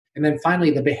And then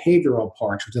finally, the behavioral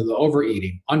parts, which are the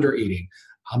overeating, undereating.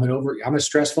 I'm a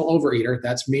stressful overeater.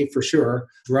 That's me for sure.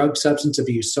 Drug, substance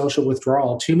abuse, social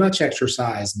withdrawal, too much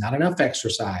exercise, not enough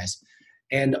exercise.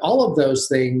 And all of those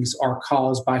things are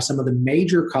caused by some of the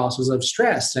major causes of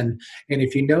stress. And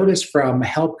if you notice from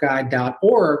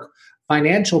helpguide.org,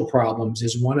 financial problems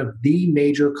is one of the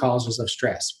major causes of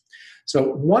stress. So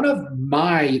one of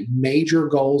my major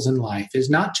goals in life is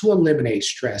not to eliminate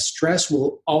stress. Stress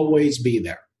will always be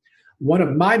there. One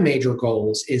of my major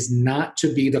goals is not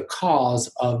to be the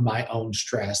cause of my own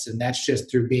stress. And that's just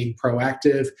through being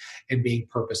proactive and being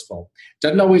purposeful.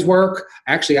 Doesn't always work.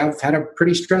 Actually, I've had a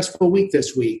pretty stressful week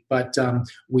this week, but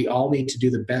we all need to do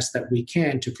the best that we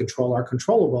can to control our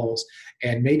controllables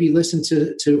and maybe listen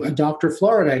to a Dr.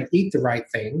 Florida and eat the right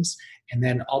things. And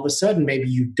then all of a sudden, maybe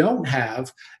you don't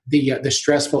have the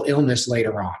stressful illness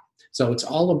later on. So it's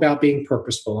all about being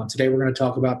purposeful. And today we're going to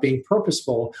talk about being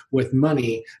purposeful with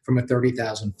money from a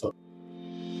 30,000 foot.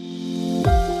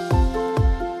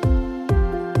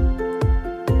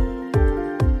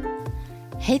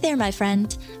 Hey there, my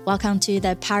friend. Welcome to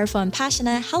the Powerful and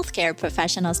Passionate Healthcare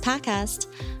Professionals Podcast.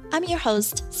 I'm your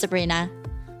host, Sabrina.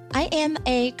 I am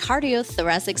a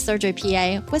cardiothoracic surgery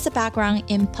PA with a background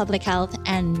in public health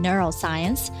and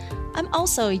neuroscience. I'm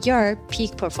also your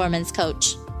peak performance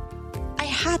coach. I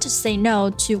had to say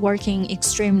no to working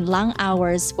extreme long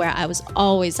hours where I was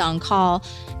always on call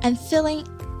and feeling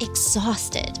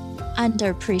exhausted,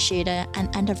 underappreciated,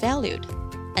 and undervalued,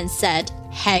 and said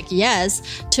heck yes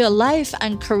to a life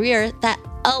and career that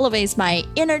elevates my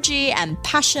energy and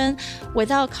passion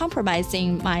without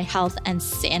compromising my health and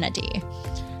sanity.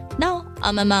 Now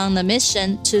I'm on the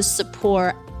mission to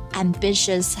support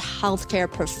ambitious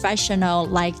healthcare professional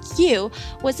like you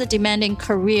with a demanding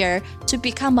career to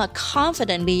become a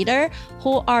confident leader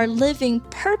who are living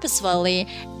purposefully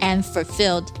and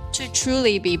fulfilled to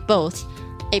truly be both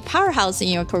a powerhouse in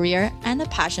your career and a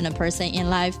passionate person in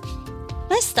life.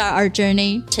 Let's start our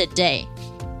journey today.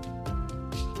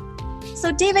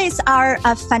 So David is our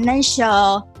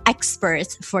financial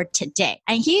expert for today,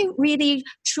 and he really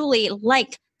truly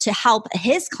like to help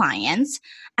his clients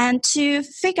and to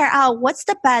figure out what's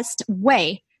the best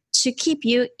way to keep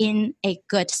you in a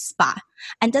good spot.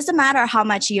 And doesn't matter how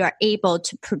much you are able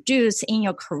to produce in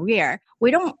your career, we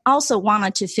don't also want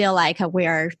it to feel like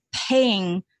we're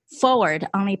paying forward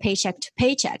only paycheck to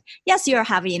paycheck. Yes, you're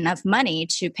having enough money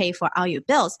to pay for all your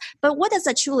bills, but what does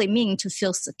it truly mean to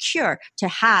feel secure, to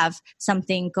have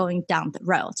something going down the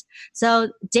road? So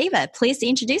David, please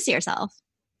introduce yourself.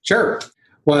 Sure.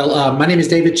 Well, my name is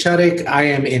David Chuddick. I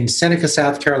am in Seneca,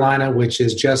 South Carolina, which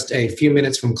is just a few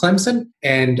minutes from Clemson,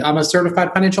 and I'm a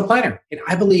certified financial planner. And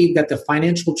I believe that the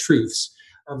financial truths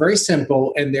are very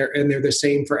simple, and they're the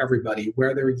same for everybody,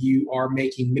 whether you are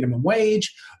making minimum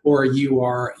wage or you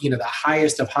are, the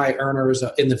highest of high earners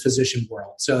in the physician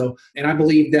world. So, and I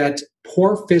believe that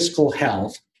poor fiscal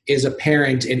health is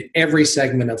apparent in every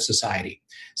segment of society.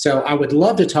 So I would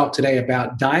love to talk today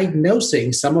about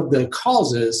diagnosing some of the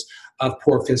causes of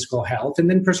poor physical health and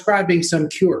then prescribing some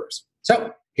cures.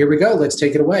 So here we go. Let's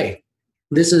take it away.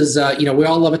 This is, we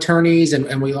all love attorneys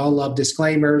and we all love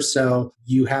disclaimers. So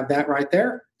you have that right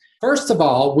there. First of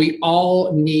all, we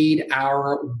all need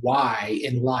our why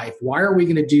in life. Why are we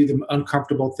going to do the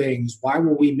uncomfortable things? Why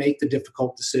will we make the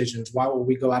difficult decisions? Why will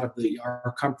we go out of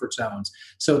our comfort zones?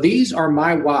 So these are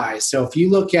my whys. So if you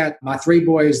look at my three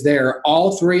boys there,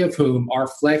 all three of whom are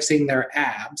flexing their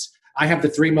abs. I have the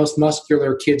three most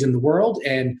muscular kids in the world,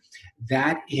 and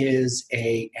that is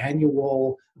an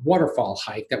annual waterfall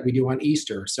hike that we do on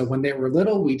Easter. So when they were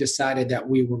little, we decided that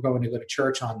we were going to go to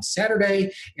church on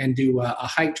Saturday and do a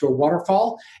hike to a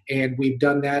waterfall. And we've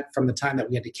done that from the time that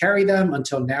we had to carry them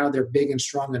until now they're big and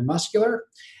strong and muscular.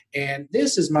 And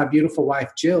this is my beautiful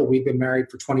wife, Jill. We've been married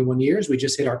for 21 years. We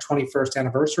just hit our 21st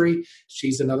anniversary.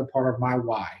 She's another part of my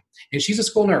why. And she's a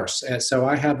school nurse. So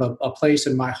I have a place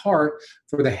in my heart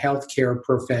for the healthcare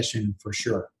profession for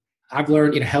sure. I've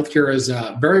learned, healthcare is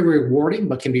very rewarding,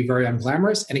 but can be very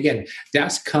unglamorous. And again,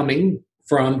 that's coming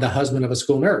from the husband of a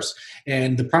school nurse.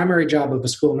 And the primary job of a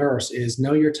school nurse is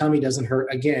know your tummy doesn't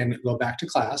hurt again, go back to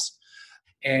class.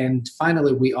 And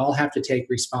finally, we all have to take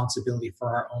responsibility for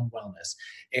our own wellness.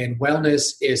 And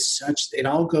wellness is such, it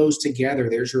all goes together.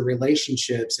 There's your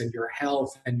relationships and your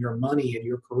health and your money and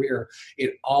your career.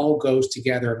 It all goes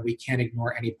together and we can't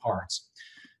ignore any parts.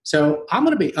 So I'm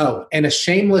going to be, and a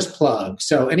shameless plug.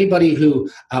 So anybody who,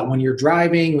 when you're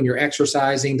driving, when you're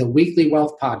exercising, the Weekly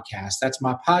Wealth Podcast, that's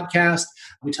my podcast.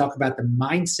 We talk about the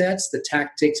mindsets, the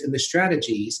tactics, and the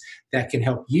strategies that can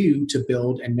help you to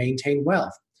build and maintain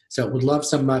wealth. So would love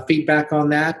some feedback on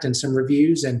that and some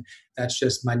reviews. And that's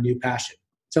just my new passion.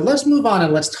 So let's move on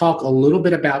and let's talk a little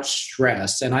bit about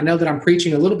stress. And I know that I'm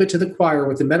preaching a little bit to the choir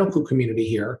with the medical community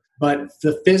here, but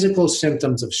the physical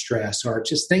symptoms of stress are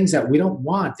just things that we don't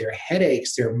want. They're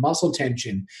headaches, they're muscle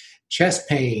tension, chest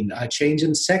pain, a change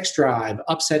in sex drive,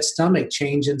 upset stomach,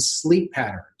 change in sleep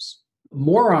patterns.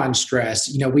 More on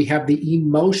stress, we have the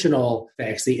emotional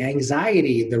effects, the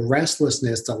anxiety, the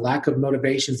restlessness, the lack of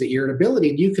motivations, the irritability.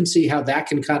 And you can see how that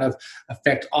can kind of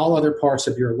affect all other parts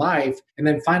of your life. And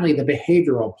then finally, the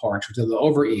behavioral parts, which are the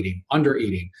overeating,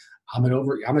 undereating. I'm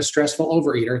a stressful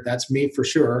overeater. That's me for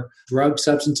sure. Drug,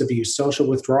 substance abuse, social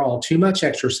withdrawal, too much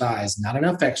exercise, not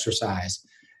enough exercise.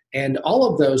 And all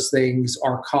of those things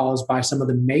are caused by some of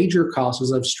the major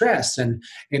causes of stress. And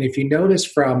if you notice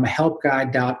from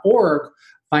helpguide.org,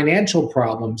 financial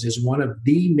problems is one of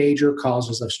the major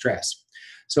causes of stress.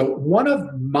 So one of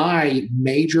my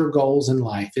major goals in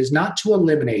life is not to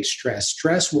eliminate stress.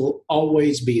 Stress will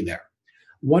always be there.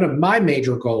 One of my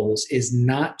major goals is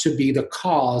not to be the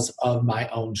cause of my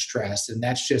own stress. And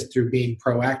that's just through being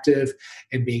proactive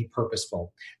and being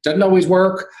purposeful. Doesn't always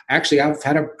work. Actually, I've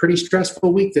had a pretty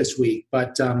stressful week this week,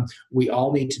 but we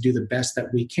all need to do the best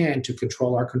that we can to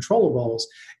control our controllables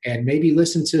and maybe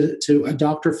listen to a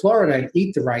Dr. Florida and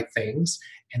eat the right things.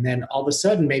 And then all of a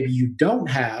sudden, maybe you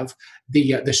don't have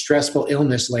the stressful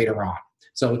illness later on.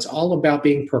 So it's all about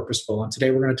being purposeful. And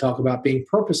today we're going to talk about being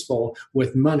purposeful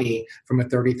with money from a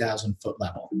 30,000 foot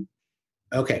level.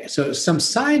 Okay, so some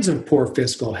signs of poor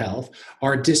fiscal health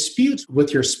are disputes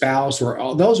with your spouse or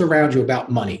all those around you about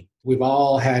money. We've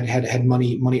all had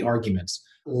money arguments.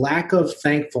 Lack of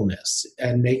thankfulness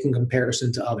and making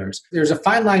comparison to others. There's a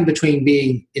fine line between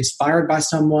being inspired by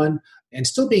someone and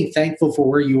still being thankful for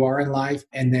where you are in life,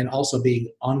 and then also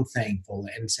being unthankful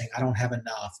and saying, I don't have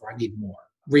enough or I need more.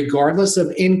 Regardless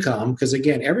of income, because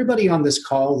again, everybody on this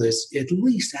call is at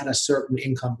least at a certain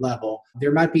income level,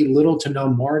 there might be little to no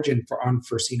margin for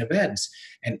unforeseen events.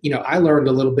 And, I learned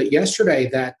a little bit yesterday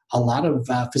that a lot of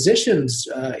physicians'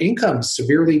 incomes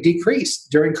severely decreased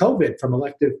during COVID from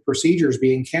elective procedures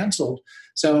being canceled.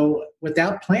 So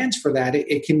without plans for that,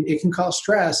 it can cause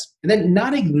stress. And then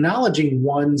not acknowledging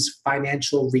one's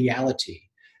financial reality.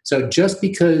 So just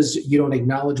because you don't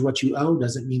acknowledge what you owe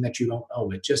doesn't mean that you don't owe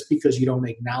it. Just because you don't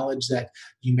acknowledge that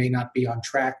you may not be on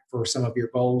track for some of your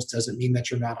goals doesn't mean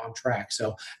that you're not on track.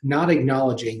 So not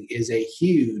acknowledging is a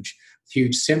huge,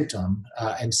 huge symptom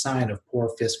and sign of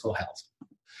poor fiscal health.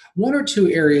 One or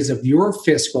two areas of your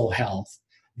fiscal health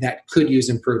that could use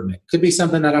improvement. Could be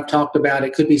something that I've talked about.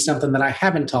 It could be something that I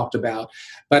haven't talked about.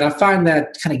 But I find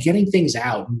that kind of getting things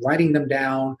out and writing them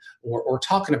down or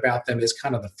talking about them is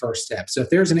kind of the first step. So if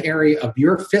there's an area of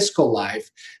your fiscal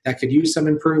life that could use some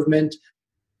improvement.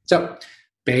 So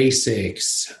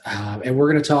basics. And we're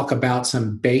going to talk about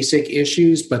some basic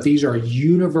issues, but these are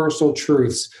universal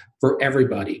truths for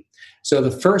everybody. So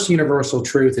the first universal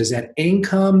truth is that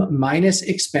income minus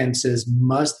expenses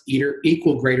must either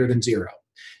equal greater than zero.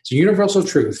 It's a universal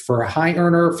truth for a high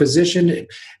earner physician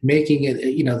making it,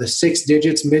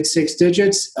 the mid six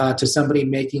digits, to somebody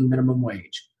making minimum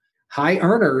wage. High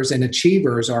earners and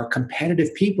achievers are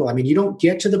competitive people. I mean, you don't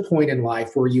get to the point in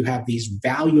life where you have these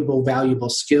valuable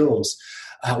skills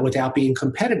without being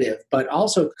competitive. But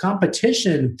also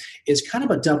competition is kind of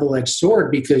a double-edged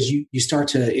sword because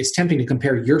it's tempting to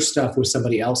compare your stuff with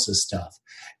somebody else's stuff.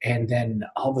 And then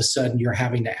all of a sudden you're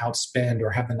having to outspend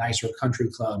or have the nicer country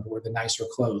club or the nicer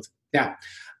clothes. Now,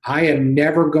 I am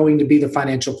never going to be the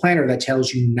financial planner that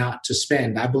tells you not to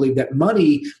spend. I believe that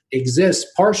money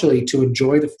exists partially to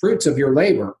enjoy the fruits of your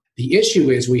labor. The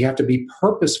issue is we have to be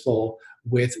purposeful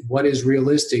with what is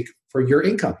realistic for your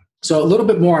income. So a little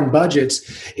bit more on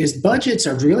budgets is budgets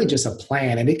are really just a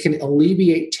plan, and it can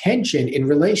alleviate tension in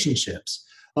relationships.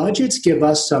 Budgets give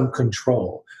us some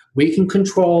control. We can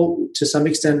control to some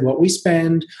extent what we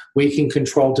spend. We can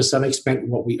control to some extent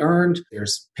what we earned.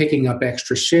 There's picking up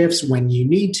extra shifts when you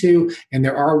need to, and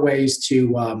there are ways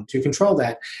to control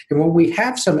that. And when we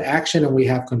have some action and we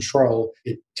have control,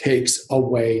 it takes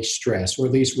away stress, or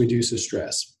at least reduces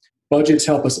stress. Budgets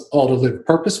help us all to live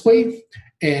purposefully,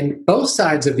 and both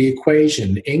sides of the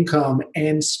equation, income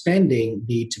and spending,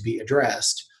 need to be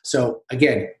addressed. So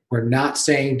again, we're not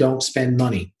saying don't spend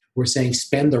money. We're saying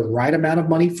spend the right amount of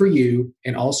money for you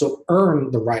and also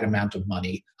earn the right amount of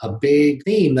money. A big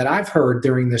theme that I've heard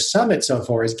during the summit so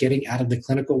far is getting out of the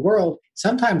clinical world.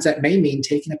 Sometimes that may mean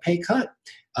taking a pay cut,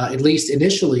 at least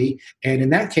initially. And in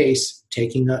that case,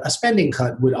 taking a spending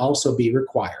cut would also be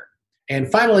required.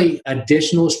 And finally,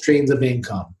 additional streams of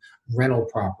income. rental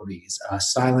properties,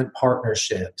 silent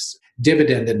partnerships,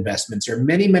 dividend investments. There are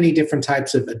many, many different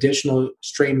types of additional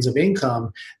streams of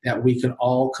income that we can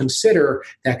all consider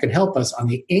that can help us on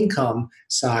the income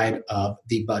side of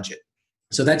the budget.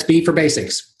 So that's B for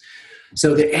basics.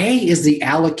 So the A is the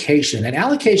allocation. And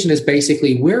allocation is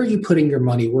basically, where are you putting your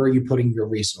money? Where are you putting your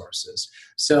resources?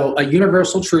 So a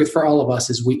universal truth for all of us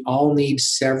is we all need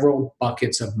several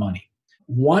buckets of money.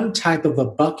 One type of a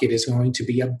bucket is going to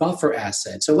be a buffer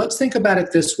asset. So let's think about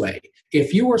it this way.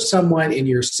 If you were someone in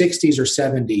your 60s or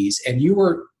 70s and you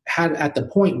were at the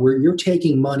point where you're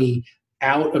taking money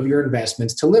out of your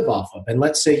investments to live off of, and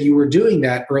let's say you were doing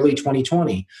that early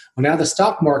 2020, well, now the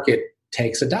stock market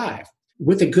takes a dive.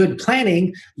 With a good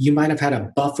planning, you might have had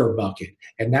a buffer bucket,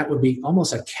 and that would be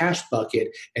almost a cash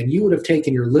bucket, and you would have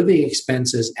taken your living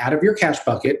expenses out of your cash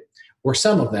bucket, or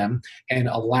some of them, and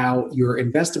allow your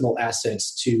investable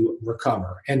assets to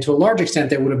recover. And to a large extent,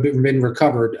 they would have been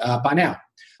recovered by now.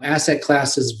 Asset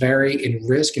classes vary in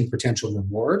risk and potential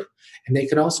reward, and they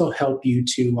can also help you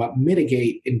to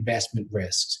mitigate investment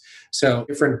risks. So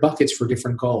different buckets for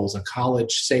different goals, a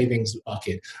college savings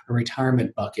bucket, a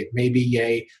retirement bucket, maybe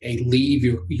a leave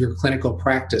your clinical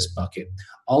practice bucket.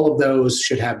 All of those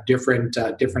should have different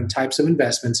types of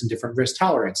investments and different risk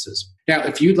tolerances. Now,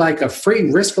 if you'd like a free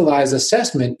Riskalyze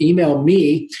assessment, email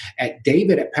me at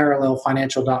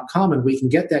david@parallelfinancial.com and we can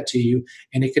get that to you,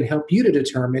 and it can help you to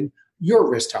determine your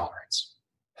risk tolerance.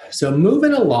 So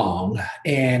moving along,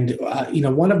 and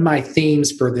one of my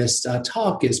themes for this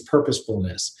talk is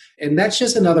purposefulness. And that's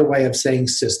just another way of saying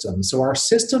systems. So our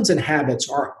systems and habits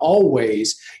are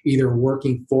always either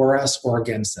working for us or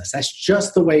against us. That's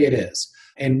just the way it is.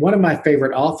 And one of my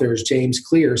favorite authors, James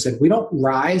Clear, said, we don't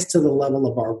rise to the level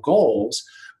of our goals,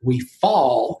 we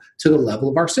fall to the level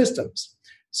of our systems.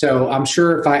 So I'm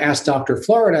sure if I asked Dr.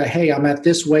 Florida, hey, I'm at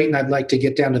this weight and I'd like to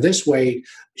get down to this weight,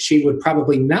 she would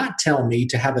probably not tell me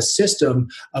to have a system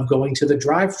of going to the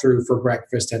drive-thru for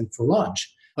breakfast and for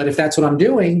lunch. But if that's what I'm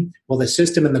doing, well, the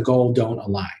system and the goal don't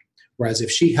align. Whereas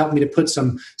if she helped me to put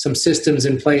some systems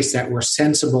in place that were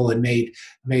sensible and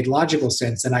made logical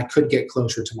sense, then I could get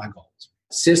closer to my goals.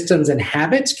 Systems and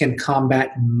habits can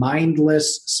combat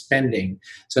mindless spending.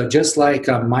 So just like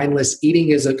mindless eating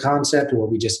is a concept where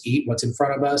we just eat what's in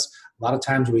front of us, a lot of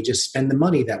times we just spend the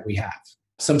money that we have.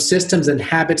 Some systems and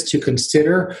habits to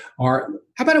consider are,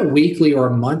 how about a weekly or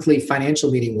a monthly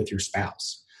financial meeting with your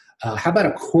spouse? How about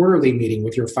a quarterly meeting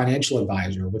with your financial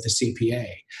advisor, with a CPA?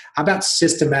 How about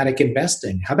systematic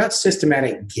investing? How about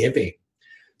systematic giving?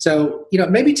 So,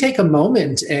 maybe take a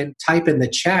moment and type in the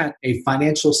chat a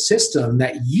financial system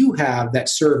that you have that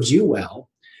serves you well.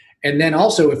 And then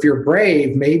also, if you're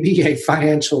brave, maybe a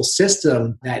financial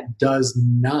system that does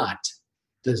not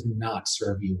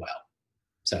serve you well.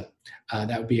 So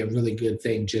that would be a really good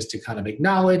thing just to kind of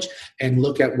acknowledge and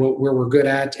look at where we're good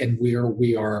at and where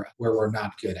we're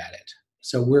not good at it.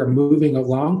 So we're moving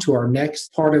along to our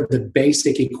next part of the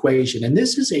basic equation. And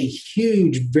this is a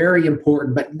huge, very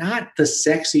important, but not the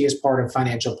sexiest part of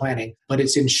financial planning, but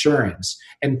it's insurance.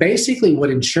 And basically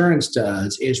what insurance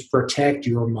does is protect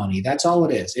your money. That's all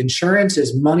it is. Insurance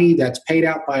is money that's paid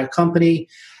out by a company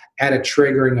at a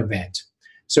triggering event.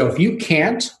 So if you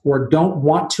can't or don't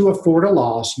want to afford a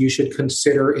loss, you should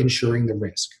consider insuring the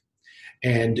risk.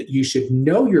 And you should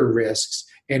know your risks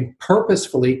and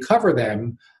purposefully cover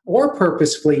them, or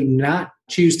purposefully not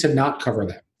choose to not cover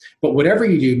them. But whatever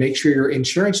you do, make sure your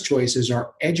insurance choices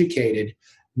are educated,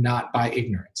 not by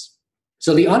ignorance.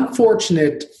 So the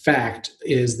unfortunate fact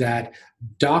is that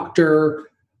Dr.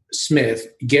 Smith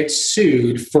gets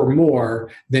sued for more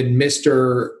than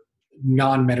Mr.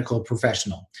 non-medical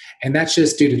professional. And that's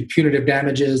just due to punitive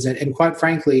damages. And quite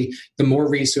frankly, the more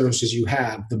resources you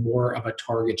have, the more of a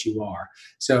target you are.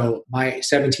 So my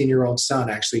 17-year-old son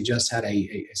actually just had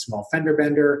a small fender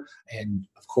bender and,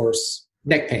 of course,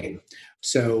 neck pain.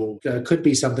 So it could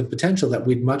be something potential that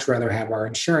we'd much rather have our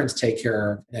insurance take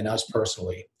care of than us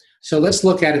personally. So let's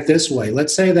look at it this way.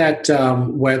 Let's say that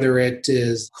whether it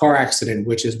is car accident,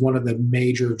 which is one of the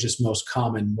major, just most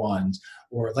common ones,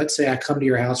 or let's say I come to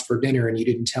your house for dinner and you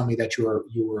didn't tell me that you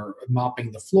were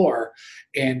mopping the floor,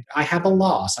 and I have a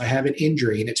loss, I have an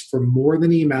injury, and it's for more than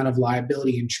the amount of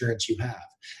liability insurance you have.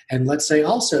 And let's say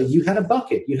also you had a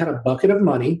bucket of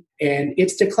money and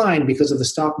it's declined because of the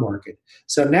stock market.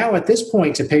 So now at this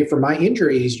point, to pay for my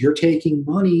injuries, you're taking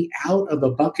money out of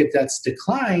a bucket that's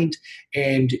declined,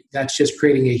 and that's just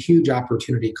creating a huge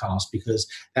opportunity cost because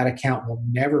that account will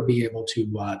never be able to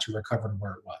recover to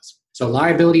where it was. So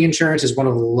liability insurance is one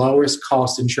of the lowest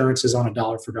cost insurances on a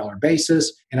dollar for dollar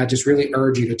basis. And I just really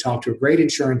urge you to talk to a great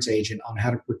insurance agent on how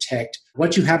to protect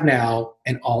what you have now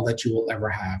and all that you will ever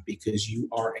have, because you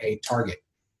are a target.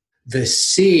 The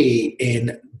C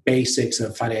in basics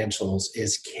of financials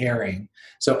is caring.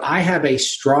 So I have a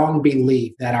strong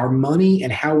belief that our money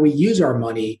and how we use our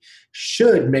money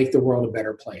should make the world a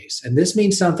better place. And this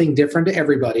means something different to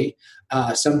everybody.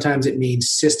 Sometimes it means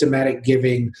systematic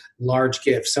giving, large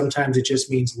gifts. Sometimes it just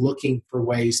means looking for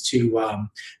ways to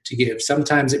give.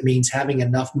 Sometimes it means having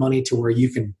enough money to where you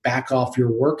can back off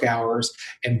your work hours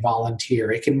and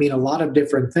volunteer. It can mean a lot of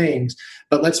different things.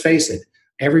 But let's face it,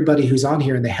 everybody who's on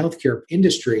here in the healthcare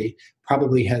industry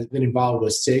probably has been involved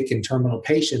with sick and terminal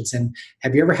patients. And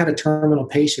have you ever had a terminal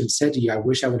patient said to you, I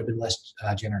wish I would have been less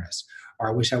generous, or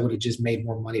I wish I would have just made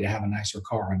more money to have a nicer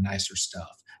car and nicer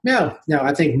stuff? No,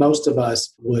 I think most of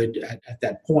us would at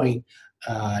that point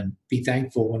be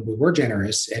thankful when we were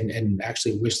generous and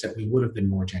actually wish that we would have been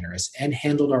more generous and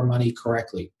handled our money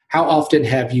correctly. How often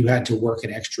have you had to work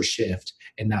an extra shift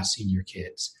and not seen your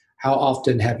kids? How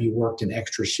often have you worked an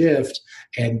extra shift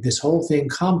and this whole thing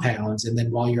compounds, and then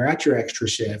while you're at your extra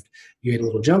shift, you ate a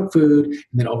little junk food, and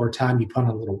then over time you put on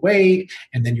a little weight,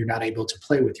 and then you're not able to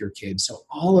play with your kids. So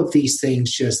all of these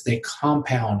things they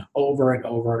compound over and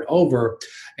over and over,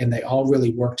 and they all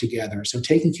really work together. So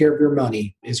taking care of your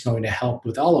money is going to help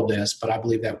with all of this, but I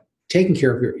believe that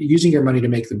using your money to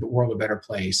make the world a better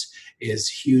place is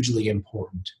hugely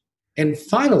important. And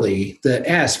finally, the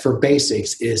S for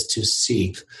basics is to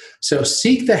seek. So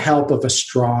seek the help of a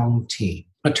strong team.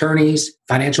 Attorneys,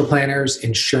 financial planners,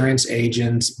 insurance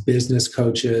agents, business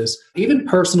coaches, even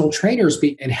personal trainers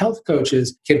and health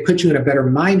coaches can put you in a better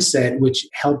mindset, which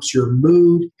helps your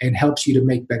mood and helps you to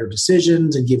make better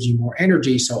decisions and gives you more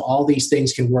energy. So all these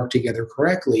things can work together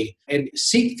correctly. And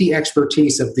seek the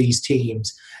expertise of these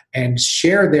teams and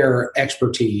share their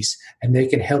expertise, and they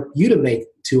can help you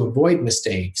to avoid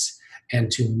mistakes and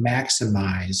to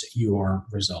maximize your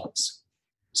results.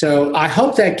 So I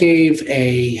hope that gave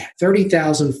a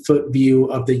 30,000-foot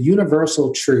view of the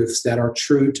universal truths that are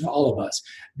true to all of us.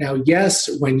 Now, yes,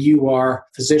 when you are a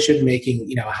physician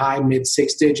making high, mid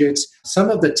six digits, some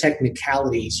of the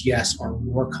technicalities, yes, are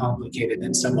more complicated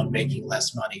than someone making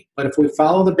less money. But if we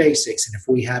follow the basics and if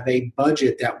we have a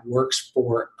budget that works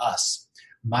for us,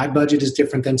 my budget is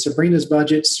different than Sabrina's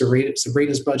budget.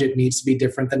 Sabrina's budget needs to be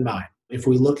different than mine. If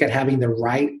we look at having the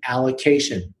right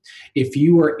allocation, if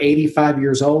you were 85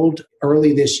 years old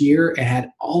early this year and had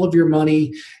all of your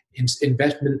money in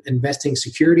investing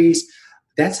securities,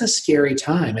 that's a scary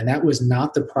time. And that was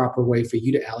not the proper way for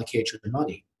you to allocate your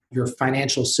money. Your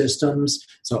financial systems,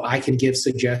 so I can give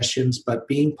suggestions, but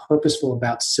being purposeful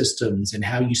about systems and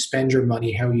how you spend your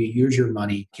money, how you use your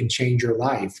money can change your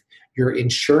life. Your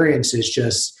insurance is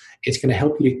it's going to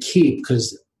help you to keep,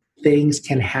 because things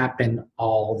can happen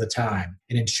all the time.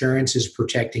 And insurance is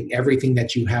protecting everything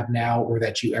that you have now or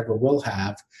that you ever will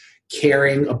have.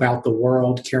 Caring about the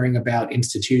world, caring about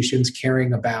institutions,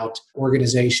 caring about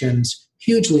organizations,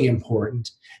 hugely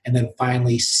important. And then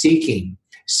finally, seeking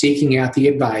out the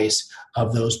advice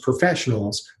of those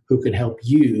professionals who can help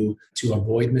you to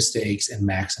avoid mistakes and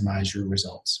maximize your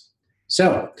results.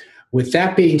 So, with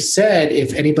that being said,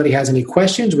 if anybody has any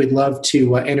questions, we'd love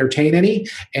to entertain any.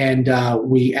 And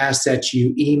we ask that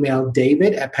you email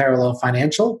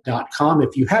david@parallelfinancial.com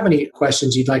if you have any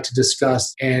questions you'd like to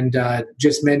discuss. And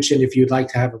just mention if you'd like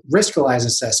to have a Riskalyze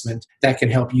assessment that can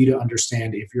help you to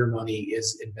understand if your money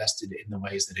is invested in the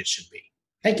ways that it should be.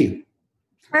 Thank you.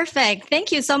 Perfect.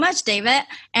 Thank you so much, David.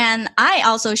 And I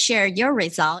also share your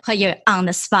result, put you on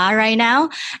the spot right now.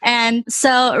 And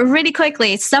so really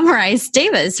quickly summarize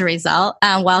David's result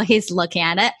while he's looking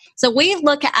at it. So we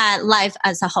look at life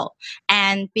as a whole.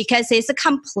 And because it's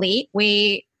complete,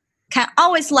 we can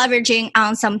always leveraging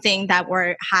on something that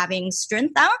we're having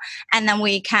strength on, and then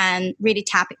we can really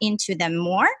tap into them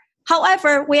more.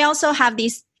 However, we also have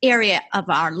these area of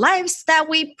our lives that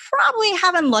we probably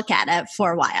haven't looked at it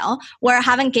for a while, or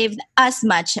haven't given as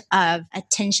much of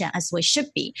attention as we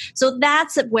should be. So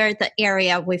that's where the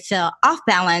area we feel off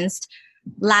balanced,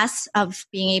 less of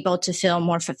being able to feel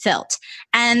more fulfilled.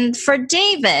 And for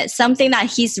David, something that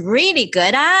he's really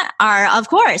good at are, of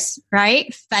course,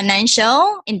 right?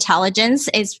 Financial intelligence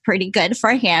is pretty good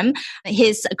for him.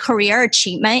 His career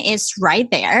achievement is right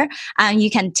there. And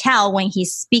you can tell when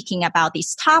he's speaking about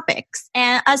these topics,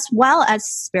 and as well as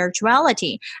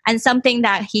spirituality. And something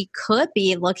that he could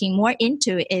be looking more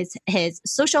into is his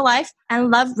social life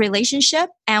and love relationship.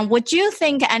 And would you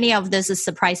think any of this is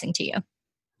surprising to you?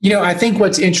 I think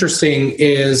what's interesting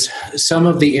is some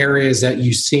of the areas that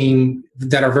you seem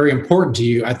that are very important to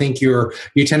you. I think you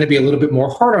tend to be a little bit more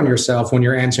hard on yourself when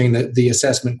you're answering the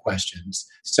assessment questions.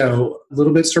 So a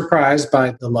little bit surprised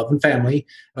by the love and family,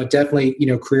 but definitely,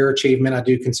 career achievement. I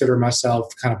do consider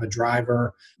myself kind of a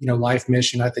driver, life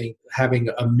mission. I think having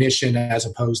a mission as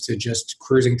opposed to just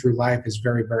cruising through life is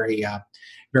very, very,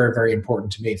 very, very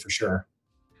important to me for sure.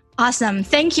 Awesome.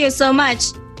 Thank you so much.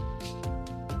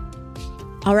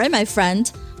 All right, my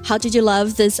friend, how did you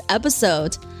love this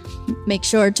episode? Make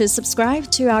sure to subscribe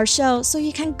to our show so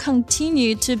you can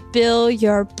continue to build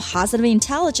your positive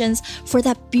intelligence for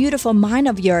that beautiful mind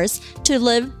of yours to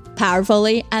live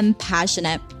powerfully and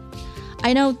passionate.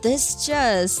 I know this is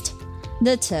just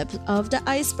the tip of the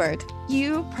iceberg.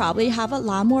 You probably have a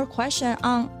lot more questions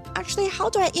on actually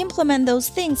how do I implement those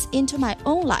things into my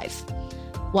own life?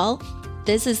 Well,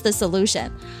 this is the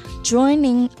solution.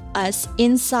 Joining us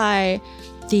inside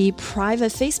the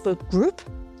private Facebook group,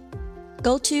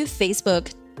 go to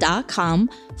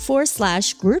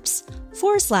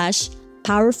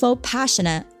facebook.com/groups/powerful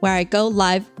passionate, where I go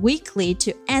live weekly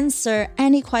to answer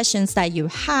any questions that you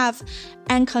have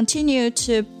and continue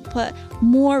to put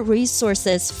more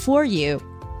resources for you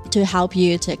to help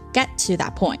you to get to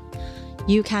that point.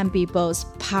 You can be both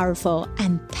powerful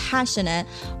and passionate,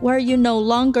 where you're no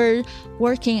longer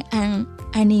working on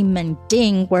any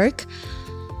mundane work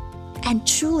and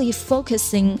truly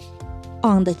focusing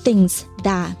on the things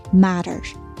that matter.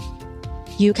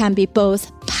 You can be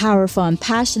both powerful and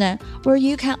passionate, where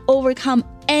you can overcome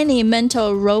any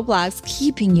mental roadblocks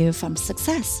keeping you from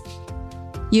success.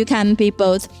 You can be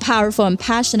both powerful and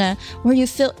passionate, where you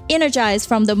feel energized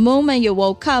from the moment you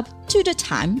woke up to the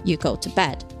time you go to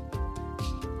bed.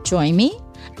 Join me,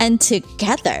 and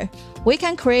together we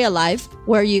can create a life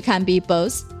where you can be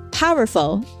both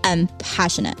powerful and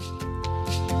passionate.